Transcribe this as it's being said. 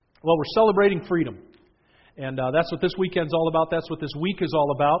Well, we're celebrating freedom. And that's what this weekend's all about. That's what this week is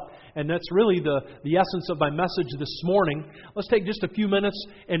all about. And that's really the essence of my message this morning. Let's take just a few minutes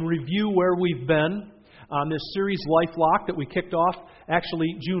and review where we've been on this series, Life Lock, that we kicked off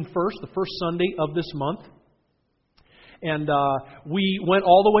actually June 1st, the first Sunday of this month. And we went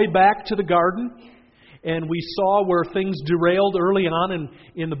all the way back to the garden, and we saw where things derailed early on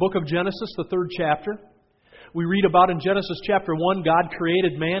in the book of Genesis, the 3rd chapter. We read about in Genesis chapter 1, God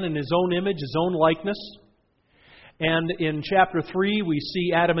created man in His own image, His own likeness. And in chapter 3, we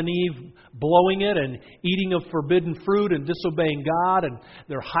see Adam and Eve blowing it and eating of forbidden fruit and disobeying God. And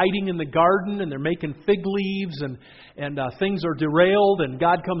they're hiding in the garden and they're making fig leaves and things are derailed. And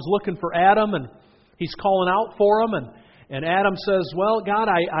God comes looking for Adam and He's calling out for him. And Adam says, well, God,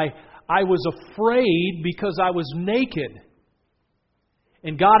 I was afraid because I was naked.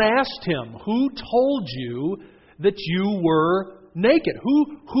 And God asked him, who told you that you were naked?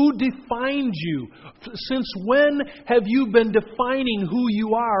 Who defined you? Since when have you been defining who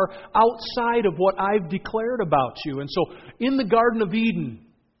you are outside of what I've declared about you? And so in the Garden of Eden,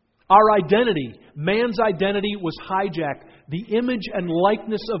 our identity, man's identity was hijacked. The image and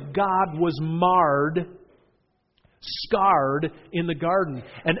likeness of God was marred, scarred in the garden.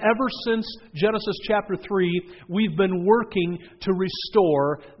 And ever since Genesis chapter 3, we've been working to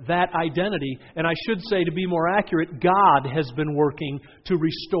restore that identity. And I should say, to be more accurate, God has been working to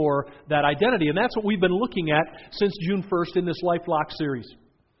restore that identity. And that's what we've been looking at since June 1st in this Life Lock series.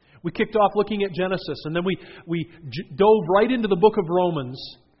 We kicked off looking at Genesis, and then we dove right into the book of Romans,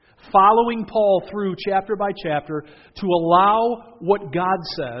 following Paul through chapter by chapter to allow what God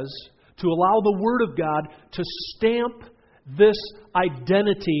says, to allow the Word of God to stamp this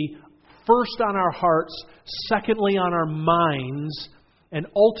identity first on our hearts, secondly on our minds, and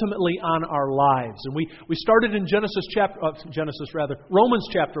ultimately on our lives. And we started in Romans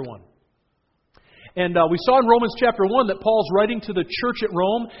chapter 1. And we saw in Romans chapter 1 that Paul's writing to the church at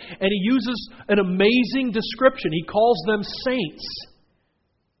Rome, and he uses an amazing description. He calls them saints.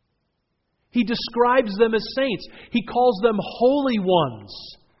 He describes them as saints. He calls them holy ones.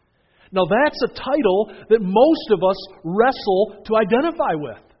 Now that's a title that most of us wrestle to identify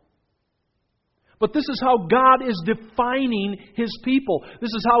with. But this is how God is defining His people.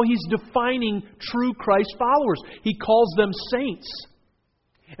 This is how He's defining true Christ followers. He calls them saints.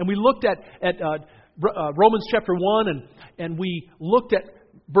 And we looked at Romans chapter 1 and we looked at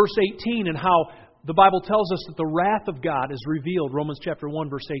verse 18 and how the Bible tells us that the wrath of God is revealed. Romans chapter 1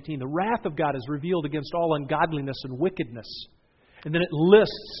 verse 18. The wrath of God is revealed against all ungodliness and wickedness. And then it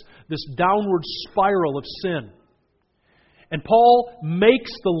lists this downward spiral of sin. And Paul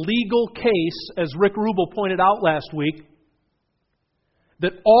makes the legal case, as Rick Rubel pointed out last week,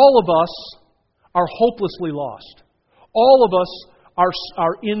 that all of us are hopelessly lost. All of us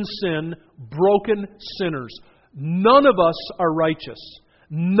are in sin, broken sinners. None of us are righteous.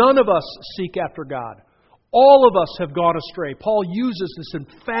 None of us seek after God. All of us have gone astray. Paul uses this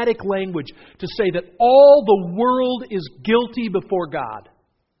emphatic language to say that all the world is guilty before God.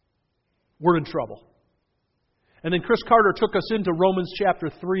 We're in trouble. And then Chris Carter took us into Romans chapter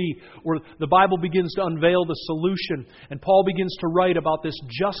 3, where the Bible begins to unveil the solution. And Paul begins to write about this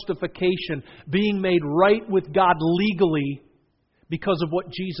justification, being made right with God legally because of what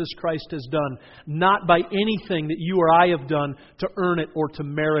Jesus Christ has done, not by anything that you or I have done to earn it or to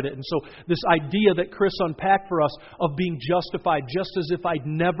merit it. And so this idea that Chris unpacked for us of being justified just as if I'd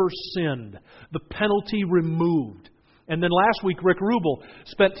never sinned, the penalty removed. And then last week, Rick Rubel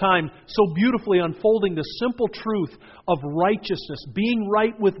spent time so beautifully unfolding the simple truth of righteousness, being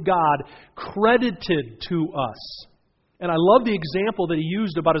right with God, credited to us. And I love the example that he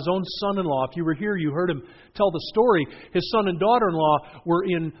used about his own son-in-law. If you were here, you heard him tell the story. His son and daughter-in-law were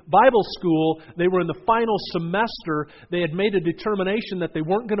in Bible school. They were in the final semester. They had made a determination that they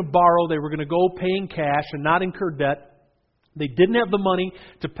weren't going to borrow. They were going to go paying cash and not incur debt. They didn't have the money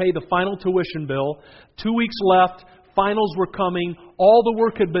to pay the final tuition bill. 2 weeks left. Finals were coming. All the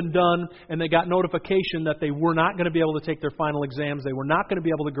work had been done, and they got notification that they were not going to be able to take their final exams. They were not going to be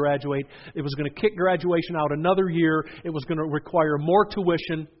able to graduate. It was going to kick graduation out another year. It was going to require more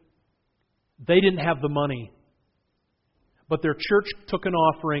tuition. They didn't have the money. But their church took an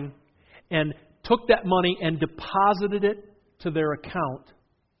offering and took that money and deposited it to their account,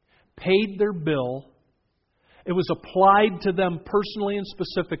 paid their bill. It was applied to them personally and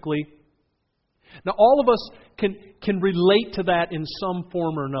specifically. Now, all of us can relate to that in some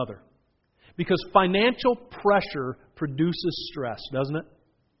form or another. Because financial pressure produces stress, doesn't it?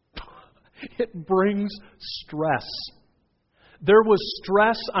 It brings stress. There was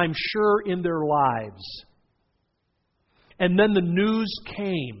stress, I'm sure, in their lives. And then the news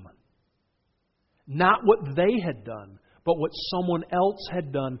came Not what they had done, but what someone else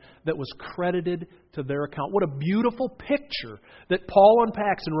had done that was credited to their account. What a beautiful picture that Paul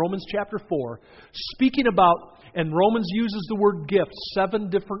unpacks in Romans chapter 4, speaking about, and Romans uses the word gift 7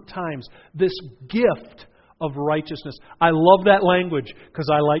 different times, this gift of righteousness. I love that language because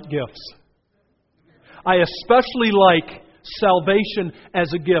I like gifts. I especially like salvation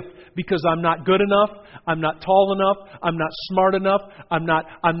as a gift because I'm not good enough, I'm not tall enough, I'm not smart enough, I'm not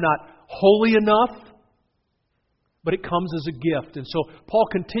holy enough, but it comes as a gift. And so Paul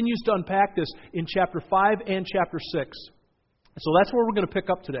continues to unpack this in chapter 5 and chapter 6. So that's where we're going to pick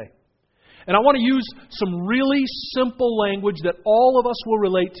up today. And I want to use some really simple language that all of us will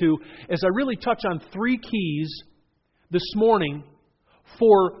relate to as I really touch on 3 keys this morning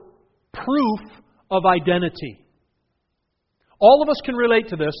for proof of identity. All of us can relate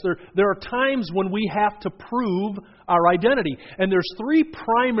to this. There are times when we have to prove our identity. And there's 3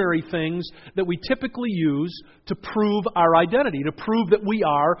 primary things that we typically use to prove our identity, to prove that we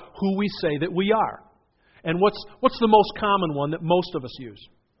are who we say that we are. And what's the most common one that most of us use?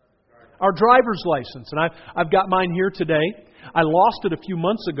 Our driver's license. And I've got mine here today. I lost it a few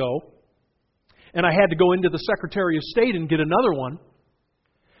months ago, and I had to go into the Secretary of State and get another one.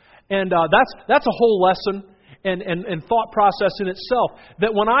 And that's a whole lesson and thought process in itself.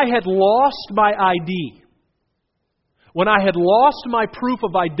 That when I had lost my ID, when I had lost my proof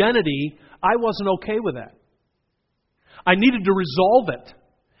of identity, I wasn't okay with that. I needed to resolve it.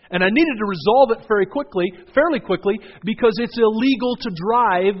 And I needed to resolve it fairly quickly, because it's illegal to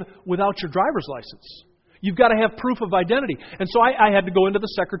drive without your driver's license. You've got to have proof of identity. And so I had to go into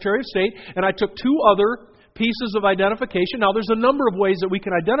the Secretary of State, and I took 2 other pieces of identification. Now, there's a number of ways that we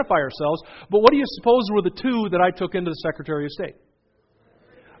can identify ourselves, but what do you suppose were the 2 that I took into the Secretary of State?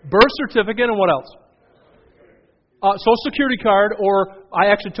 Birth certificate and what else? Social Security card, or I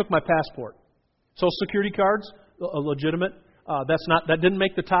actually took my passport. Social Security cards, legitimate. That didn't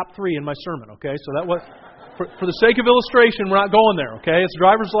make the top 3 in my sermon, okay? So that was, for the sake of illustration, we're not going there, okay? It's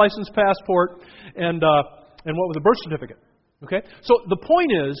driver's license, passport, and what was the birth certificate, okay? So the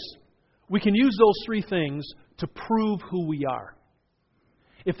point is, we can use those 3 things to prove who we are.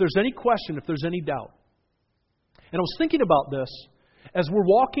 If there's any question, if there's any doubt. And I was thinking about this as we're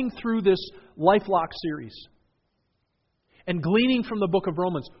walking through this LifeLock series and gleaning from the book of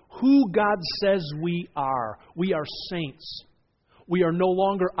Romans who God says we are. We are saints. We are no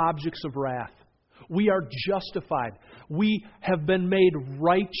longer objects of wrath. We are justified. We have been made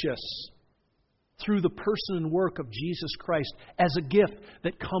righteous through the person and work of Jesus Christ as a gift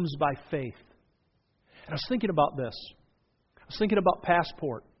that comes by faith. And I was thinking about this. I was thinking about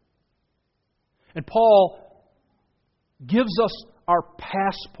passport. And Paul gives us our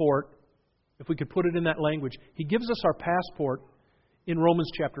passport, if we could put it in that language. He gives us our passport in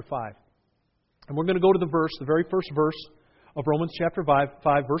Romans chapter 5. And we're going to go to the very first verse of Romans chapter 5,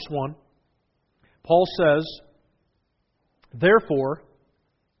 verse 1. Paul says, therefore,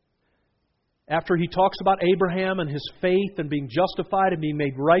 after he talks about Abraham and his faith and being justified and being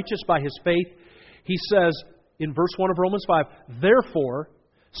made righteous by his faith, he says in verse 1 of Romans 5, therefore,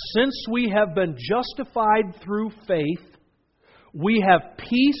 since we have been justified through faith, we have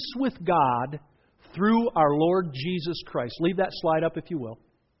peace with God through our Lord Jesus Christ. Leave that slide up if you will.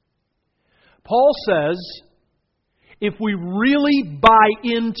 Paul says, if we really buy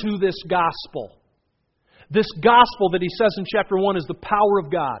into this gospel that he says in chapter 1 is the power of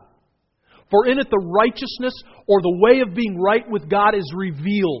God, for in it the righteousness or the way of being right with God is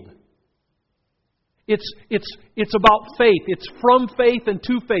revealed. It's about faith. It's from faith and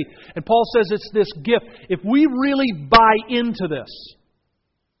to faith. And Paul says it's this gift. If we really buy into this,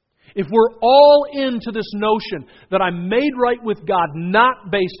 if we're all into this notion that I'm made right with God,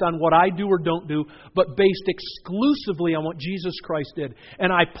 not based on what I do or don't do, but based exclusively on what Jesus Christ did,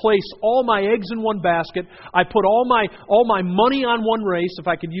 and I place all my eggs in one basket, I put all my money on one race, if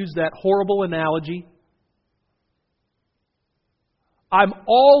I could use that horrible analogy, I'm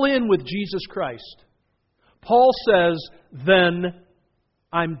all in with Jesus Christ. Paul says, then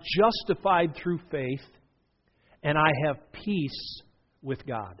I'm justified through faith, and I have peace with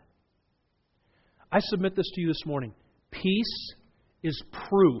God. I submit this to you this morning. Peace is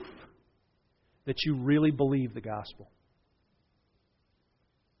proof that you really believe the gospel.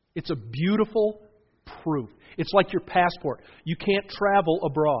 It's a beautiful proof. It's like your passport. You can't travel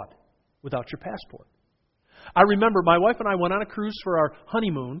abroad without your passport. I remember my wife and I went on a cruise for our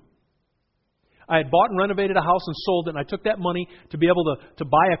honeymoon. I had bought and renovated a house and sold it, and I took that money to be able to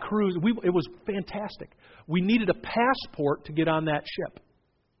buy a cruise. It was fantastic. We needed a passport to get on that ship.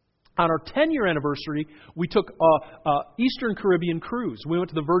 On our 10-year anniversary, we took an Eastern Caribbean cruise. We went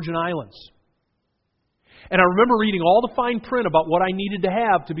to the Virgin Islands. And I remember reading all the fine print about what I needed to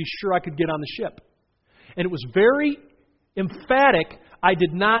have to be sure I could get on the ship. And it was very emphatic I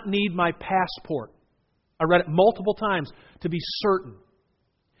did not need my passport. I read it multiple times to be certain.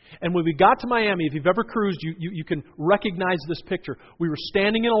 And when we got to Miami, if you've ever cruised, you can recognize this picture. We were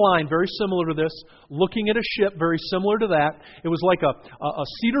standing in a line very similar to this, looking at a ship very similar to that. It was like a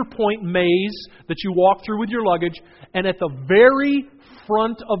Cedar Point maze that you walk through with your luggage. And at the very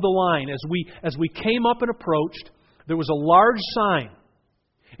front of the line, as we came up and approached, there was a large sign.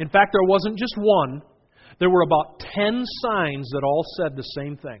 In fact, there wasn't just one. There were about 10 signs that all said the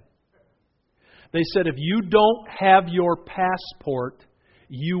same thing. They said, if you don't have your passport,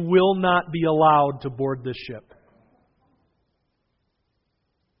 you will not be allowed to board this ship.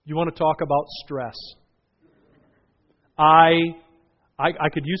 You want to talk about stress? I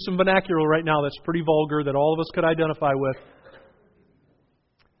could use some vernacular right now that's pretty vulgar that all of us could identify with.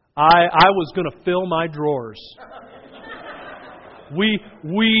 I was going to fill my drawers. We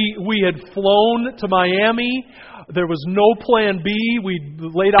had flown to Miami. There was no plan B. We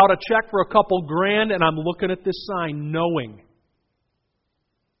laid out a check for a couple grand, and I'm looking at this sign knowing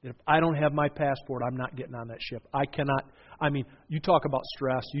that if I don't have my passport, I'm not getting on that ship. I cannot. I mean, you talk about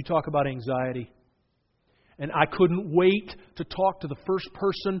stress. You talk about anxiety. And I couldn't wait to talk to the first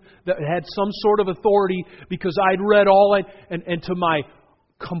person that had some sort of authority because I'd read all and to my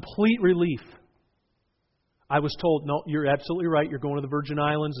complete relief, I was told, no, you're absolutely right. You're going to the Virgin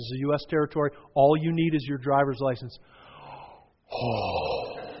Islands. This is a U.S. territory. All you need is your driver's license.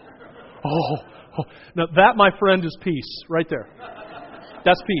 Oh. Now that, my friend, is peace right there.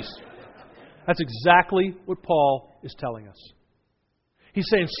 That's peace. That's exactly what Paul is telling us. He's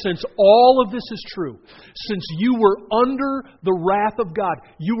saying, since all of this is true, since you were under the wrath of God,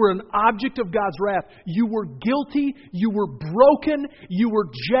 you were an object of God's wrath, you were guilty, you were broken, you were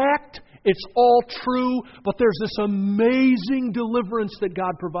jacked, it's all true, but there's this amazing deliverance that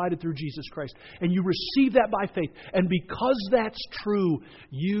God provided through Jesus Christ. And you receive that by faith. And because that's true,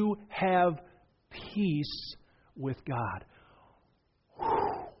 you have peace with God.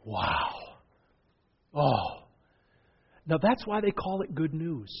 Wow. Oh. Now that's why they call it good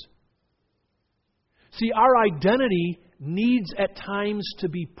news. See, our identity needs at times to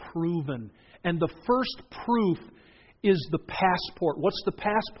be proven. And the first proof is the passport. What's the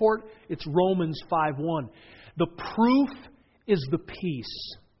passport? It's Romans 5:1. The proof is the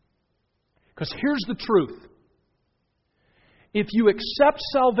peace. Because here's the truth. If you accept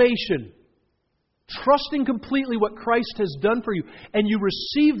salvation, trusting completely what Christ has done for you, and you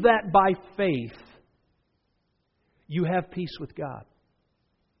receive that by faith, you have peace with God.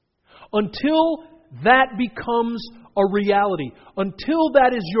 Until that becomes a reality, until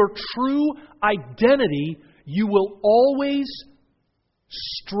that is your true identity, you will always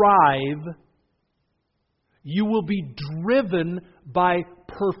strive. You will be driven by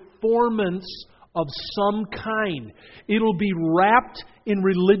performance of some kind. It'll be wrapped in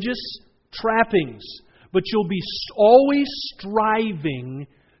religious trappings, but you'll be always striving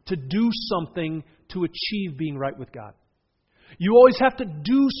to do something to achieve being right with God. You always have to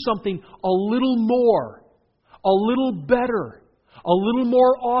do something a little more, a little better, a little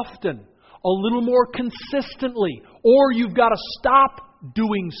more often, a little more consistently, or you've got to stop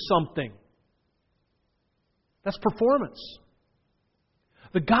doing something. That's performance.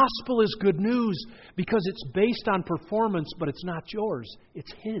 The gospel is good news because it's based on performance, but it's not yours.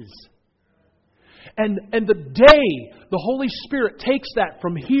 It's His. And the day the Holy Spirit takes that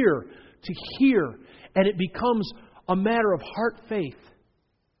from here to here, and it becomes a matter of heart faith,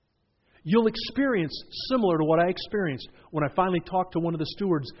 you'll experience similar to what I experienced when I finally talked to one of the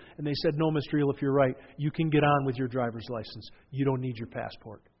stewards and they said, no, Mr. Eel, if you're right, you can get on with your driver's license. You don't need your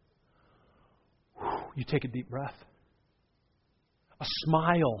passport. You take a deep breath. A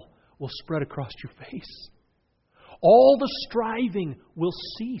smile will spread across your face. All the striving will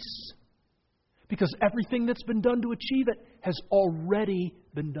cease because everything that's been done to achieve it has already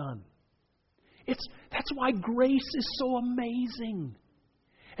been done. That's why grace is so amazing.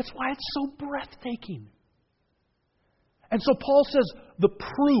 It's why it's so breathtaking. And so Paul says the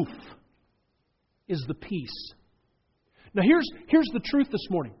proof is the peace. Now here's the truth this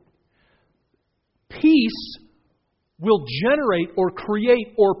morning. Peace will generate or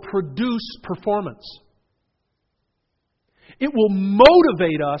create or produce performance. It will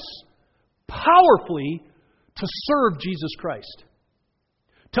motivate us powerfully to serve Jesus Christ,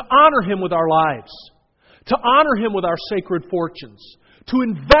 to honor Him with our lives, to honor Him with our sacred fortunes, to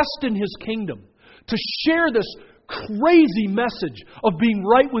invest in His kingdom, to share this crazy message of being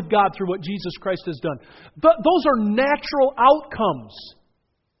right with God through what Jesus Christ has done. Those are natural outcomes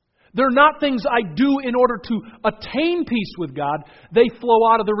They're not things I do in order to attain peace with God. They flow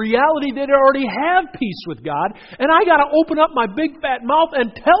out of the reality that I already have peace with God. And I got to open up my big fat mouth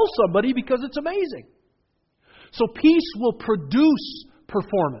and tell somebody because it's amazing. So peace will produce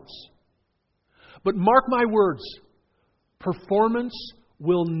performance. But mark my words, performance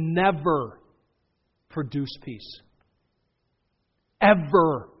will never produce peace.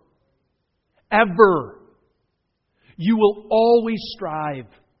 Ever. Ever. You will always strive.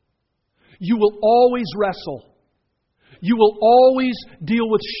 You will always wrestle. You will always deal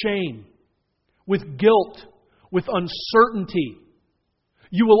with shame, with guilt, with uncertainty.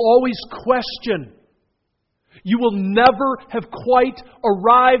 You will always question. You will never have quite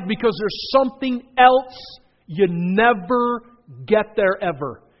arrived because there's something else. You never get there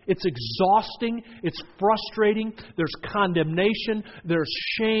ever. It's exhausting. It's frustrating. There's condemnation. There's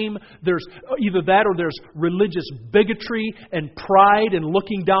shame. There's either that or there's religious bigotry and pride and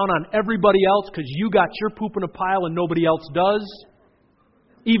looking down on everybody else because you got your poop in a pile and nobody else does.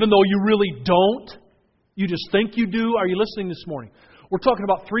 Even though you really don't. You just think you do. Are you listening this morning? We're talking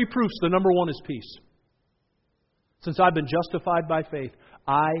about 3 proofs. The number 1 is peace. Since I've been justified by faith,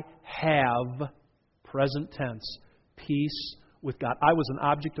 I have, present tense, peace with God. I was an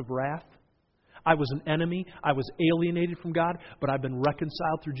object of wrath. I was an enemy. I was alienated from God, but I've been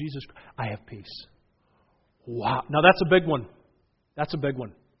reconciled through Jesus. I have peace. Wow. Now that's a big one. That's a big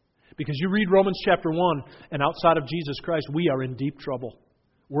one. Because you read Romans chapter 1, and outside of Jesus Christ, we are in deep trouble.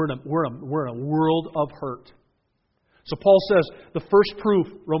 We're in a world of hurt. So Paul says the first proof,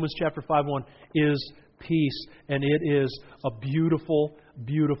 Romans chapter 5:1, is peace. And it is a beautiful,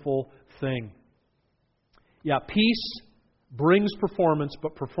 beautiful thing. Yeah, peace brings performance,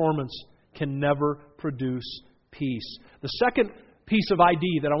 but performance can never produce peace. The second piece of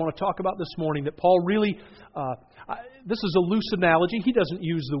ID that I want to talk about this morning that Paul really, this is a loose analogy. He doesn't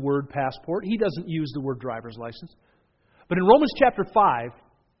use the word passport. He doesn't use the word driver's license. But in Romans chapter 5,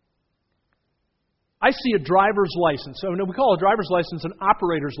 I see a driver's license. So we call a driver's license an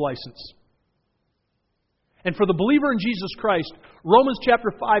operator's license. And for the believer in Jesus Christ, Romans chapter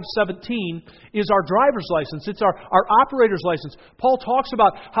 5:17 is our driver's license. It's our operator's license. Paul talks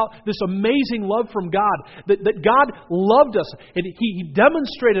about how this amazing love from God, that God loved us. And He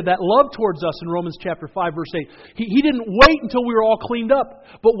demonstrated that love towards us in Romans chapter 5, verse 8. He didn't wait until we were all cleaned up.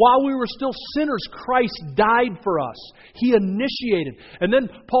 But while we were still sinners, Christ died for us. He initiated. And then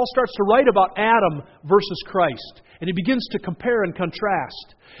Paul starts to write about Adam versus Christ. And he begins to compare and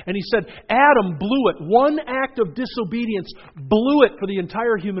contrast. And he said, Adam blew it. One act of disobedience blew it for the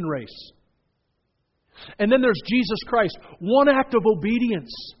entire human race. And then there's Jesus Christ. One act of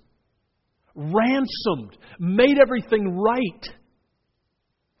obedience ransomed, made everything right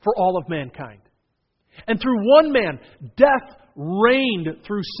for all of mankind. And through one man, death reigned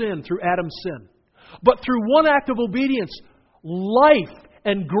through sin, through Adam's sin. But through one act of obedience, life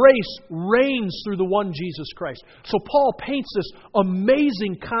and grace reigns through the one Jesus Christ. So Paul paints this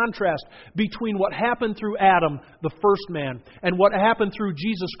amazing contrast between what happened through Adam, the first man, and what happened through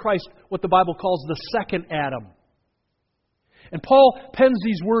Jesus Christ, what the Bible calls the second Adam. And Paul pens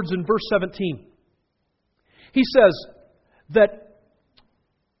these words in verse 17. He says that